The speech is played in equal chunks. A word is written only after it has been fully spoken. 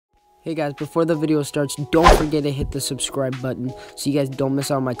Hey guys, before the video starts, don't forget to hit the subscribe button so you guys don't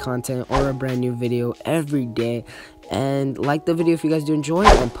miss out on my content or a brand new video every day. And like the video if you guys do enjoy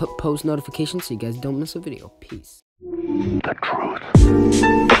it, and put post notifications so you guys don't miss a video. Peace. The truth.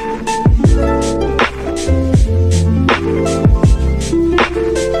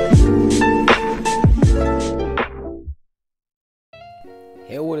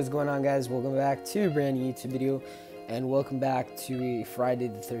 Hey, what is going on, guys? Welcome back to a brand new YouTube video. And welcome back to a Friday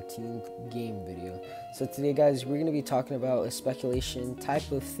the 13th game video. So today, guys, we're going to be talking about a speculation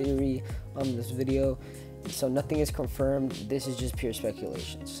type of theory on this video. So nothing is confirmed. This is just pure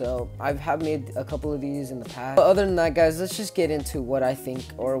speculation. So I have made a couple of these in the past. But other than that, guys, let's just get into what I think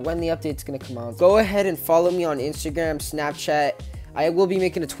or when the update's going to come out. Go ahead and follow me on Instagram, Snapchat. I will be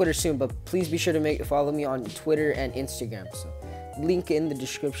making a Twitter soon, but please be sure to follow me on Twitter and Instagram. So link in the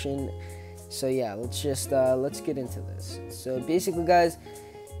description. So yeah, let's get into this. So basically, guys,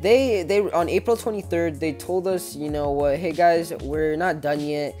 they on April 23rd, they told us, you know what, hey guys, we're not done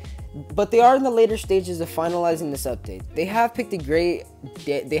yet, but they are in the later stages of finalizing this update. They have picked a great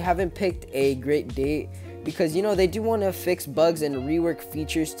date. They haven't picked a great date because, you know, they do want to fix bugs and rework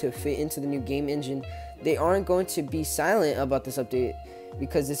features to fit into the new game engine. They aren't going to be silent about this update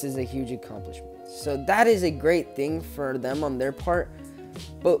because this is a huge accomplishment. So that is a great thing for them on their part.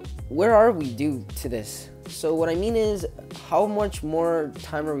 But where are we due to this? So what I mean is, how much more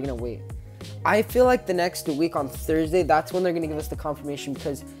time are we gonna wait? I feel like the next week on Thursday, that's when they're gonna give us the confirmation,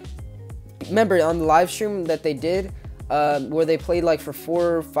 because remember on the live stream that they did, where they played like for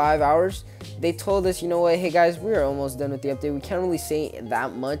 4 or 5 hours, they told us, you know what, hey guys, we're almost done with the update. We can't really say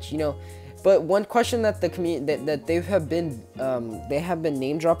that much, you know. But one question that the community that they have been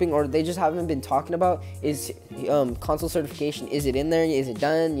name dropping, or they just haven't been talking about, is console certification. Is it in there? Is it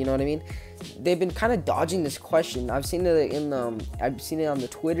done? You know what I mean? They've been kind of dodging this question. I've seen it I've seen it on the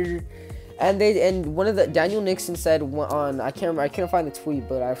Twitter, and one of the Daniel Nixon said on, I couldn't find the tweet,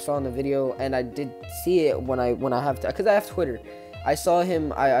 but I saw in the video, and I did see it when I have because I have Twitter. I saw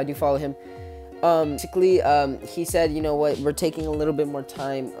him. I do follow him. Basically, he said, you know what, we're taking a little bit more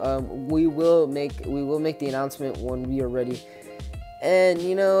time. We will make the announcement when we are ready. And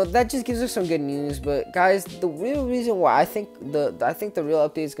you know, that just gives us some good news. But guys, the real reason why I think the real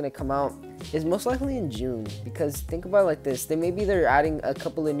update is gonna come out is most likely in June. Because think about it like this: they're adding a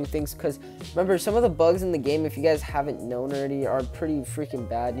couple of new things. Because remember, some of the bugs in the game, if you guys haven't known already, are pretty freaking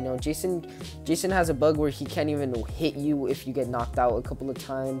bad. You know, Jason has a bug where he can't even hit you if you get knocked out a couple of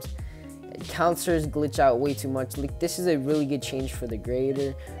times. Counters glitch out way too much. Like, this is a really good change for the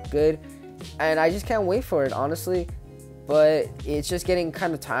good, and I just can't wait for it, honestly. But it's just getting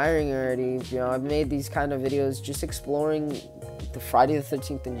kind of tiring already. You know, I've made these kind of videos just exploring the Friday the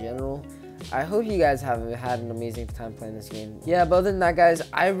 13th in general. I hope you guys have had an amazing time playing this game. Yeah, but other than that, guys,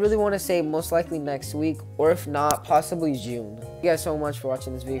 I really want to say most likely next week, or if not, possibly June. Thank you guys so much for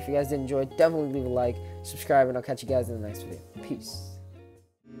watching this video. If you guys did enjoy, definitely leave a like, subscribe, and I'll catch you guys in the next video. Peace.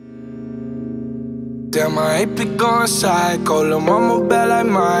 Damn, I ain't been going psycho. Lil' mama bad like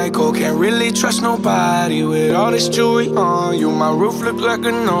Michael. Can't really trust nobody with all this jewelry on you. My roof look like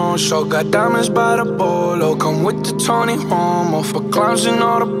a no-show. Got diamonds by the bolo. Come with the Tony Homo for clowns and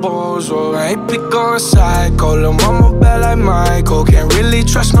all the balls. Oh, I ain't been going psycho. Lil' mama bad like Michael. Can't really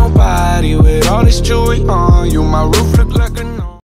trust nobody with all this jewelry on you. My roof look like a